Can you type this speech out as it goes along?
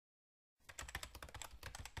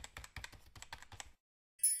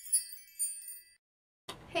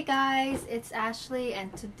Hey guys, it's Ashley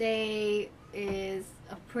and today is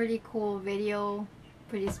a pretty cool video,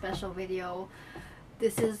 pretty special video.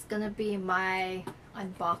 This is gonna be my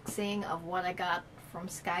unboxing of what I got from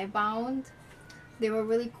Skybound. They were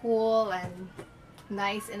really cool and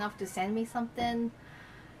nice enough to send me something,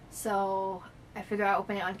 so I figured I'd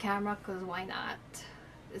open it on camera because why not?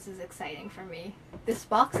 This is exciting for me. This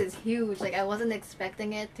box is huge, like I wasn't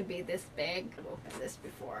expecting it to be this big. I've opened this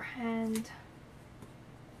beforehand.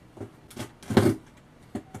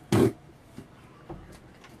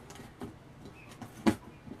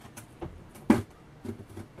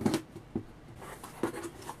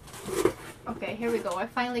 Okay, here we go. I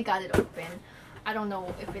finally got it open. I don't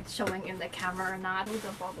know if it's showing in the camera or not. With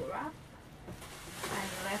the bubble wrap. And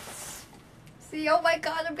let's see. Oh my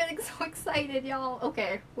god, I'm getting so excited, y'all.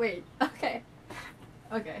 Okay, wait. Okay.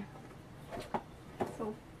 Okay.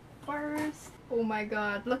 So first, oh my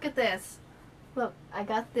god, look at this. Look, I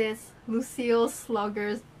got this Lucille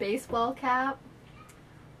Slugger's baseball cap.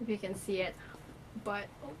 If you can see it. But,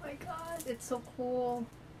 oh my god, it's so cool.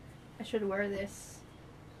 I should wear this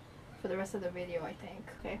for the rest of the video, I think.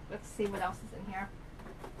 Okay, let's see what else is in here.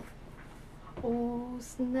 Oh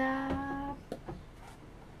snap!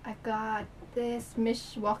 I got this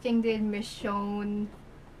Walking Dead Michonne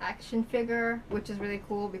action figure, which is really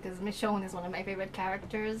cool because Michonne is one of my favorite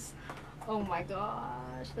characters. Oh my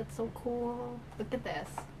gosh, that's so cool. Look at this.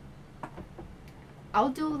 I'll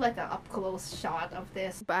do like an up-close shot of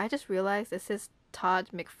this, but I just realized this is Todd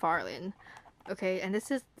McFarlane. Okay, and this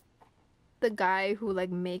is the guy who like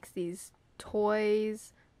makes these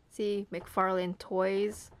toys. See, McFarlane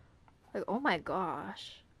Toys. Like, oh my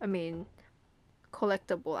gosh. I mean,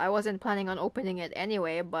 collectible. I wasn't planning on opening it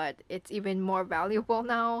anyway, but it's even more valuable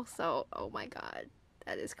now. So, oh my god.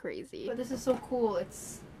 That is crazy. But this is so cool.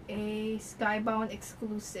 It's a Skybound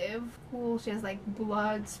exclusive. Cool. She has like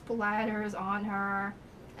blood splatters on her.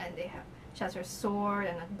 And she has her sword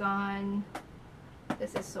and a gun.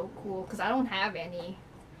 This is so cool. Because I don't have any.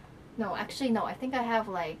 No, actually no, I think I have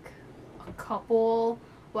like a couple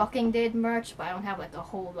Walking Dead merch, but I don't have like a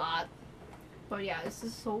whole lot. But yeah, this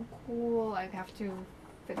is so cool. I have to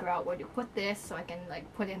figure out where to put this so I can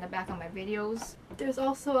like put it in the back of my videos. There's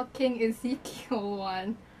also a King Ezekiel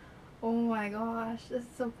one. Oh my gosh, this is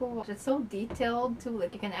so cool. It's so detailed too,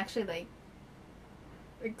 like you can actually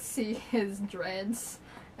like see his dreads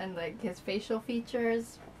and like his facial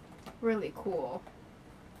features. Really cool.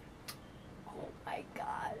 Oh my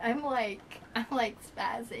god, I'm like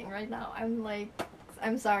spazzing right now.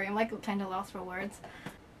 I'm sorry, I'm like kind of lost for words.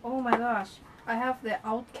 Oh my gosh, I have the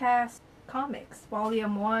Outcast comics,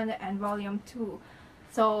 volume 1 and volume 2.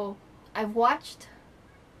 So I've watched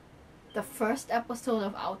the first episode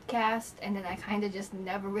of Outcast and then I kind of just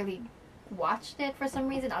never really watched it for some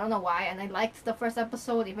reason. I don't know why, and I liked the first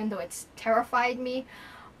episode even though it's terrified me.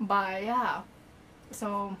 But yeah,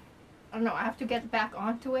 so I don't know, I have to get back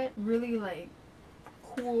onto it. Really like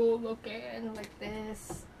cool looking, like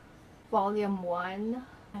this. Volume 1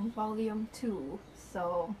 and volume 2.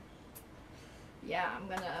 So yeah, I'm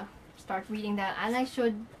gonna start reading that, and I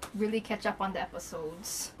should really catch up on the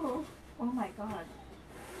episodes. Oh my god.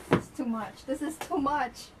 It's too much. This is too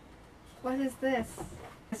much. What is this?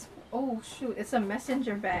 Oh shoot, it's a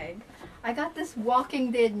messenger bag. I got this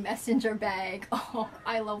Walking Dead messenger bag. Oh,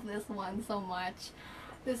 I love this one so much.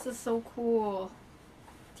 This is so cool.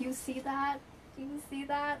 Do you see that? Do you see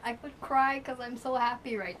that? I could cry because I'm so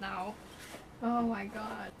happy right now. Oh my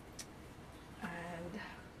god. And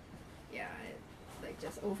yeah, it like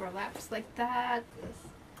just overlaps like that.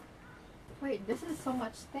 Wait, this is so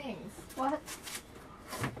much things. What?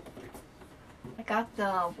 I got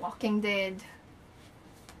the Walking Dead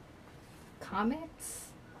comics.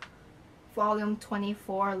 Volume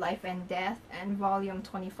 24, Life and Death, and Volume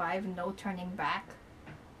 25, No Turning Back.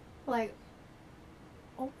 Like,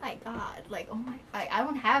 oh my god, like, oh my, I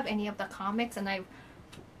don't have any of the comics, and I've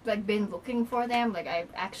like been looking for them. Like I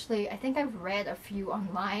think I've read a few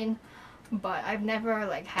online, but I've never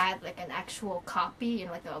like had like an actual copy,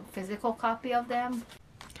 like a physical copy of them.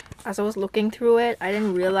 As I was looking through it, I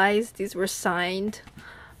didn't realize these were signed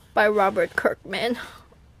by Robert Kirkman.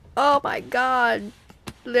 Oh my god,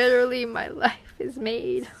 literally my life is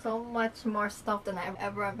made. So much more stuff than I've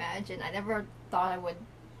ever imagined. I never thought I would,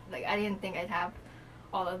 like, I didn't think I'd have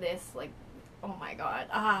all of this. Like, oh my god.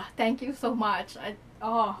 Thank you so much.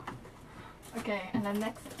 Okay, and the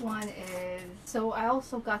next one is, so I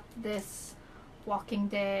also got this Walking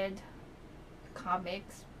Dead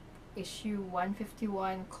comics issue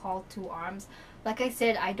 151, Call to Arms. Like I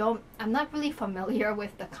said, I'm not really familiar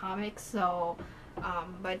with the comics, so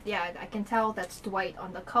But yeah, I can tell that's Dwight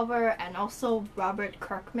on the cover, and also Robert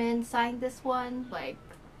Kirkman signed this one. Like,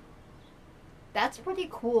 that's pretty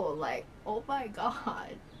cool. Like, oh my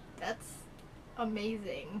god, that's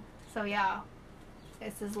amazing. So yeah,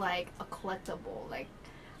 this is like a collectible. Like,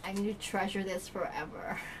 I need to treasure this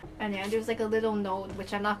forever. And yeah, there's like a little note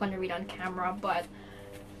which I'm not going to read on camera, but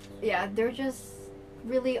yeah, they're just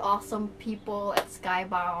really awesome people at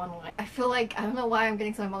Skybound. Like, I feel like, I don't know why I'm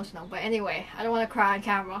getting so emotional, but anyway, I don't want to cry on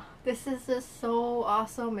camera. This is just so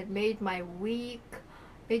awesome. It made my week,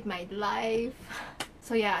 made my life.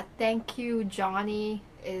 So yeah, thank you. Johnny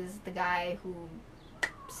is the guy who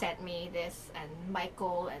sent me this, and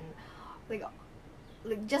Michael, and like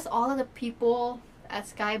just all of the people at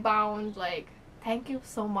Skybound. Like, thank you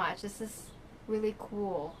so much. This is really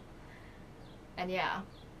cool. And yeah,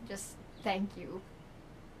 just thank you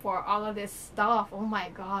for all of this stuff. Oh my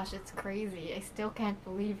gosh, it's crazy. I still can't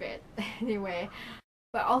believe it. Anyway,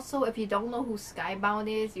 but also, if you don't know who Skybound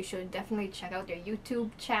is, you should definitely check out their YouTube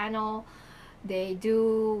channel. They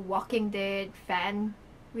do Walking Dead fan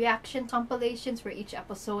reaction compilations for each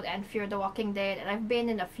episode and Fear the Walking Dead, and I've been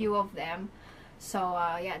in a few of them. So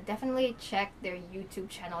yeah, definitely check their YouTube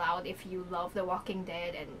channel out if you love The Walking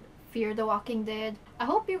Dead and Fear the Walking Dead. I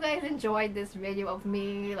hope you guys enjoyed this video of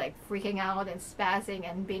me like freaking out and spazzing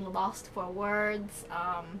and being lost for words.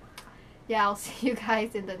 Yeah, I'll see you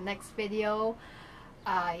guys in the next video.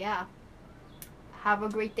 Yeah, have a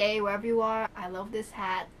great day wherever you are. I love this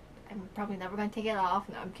hat. I'm probably never gonna take it off.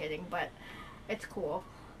 No, I'm kidding, but it's cool.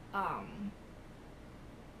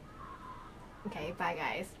 Okay, bye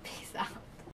guys. Peace out.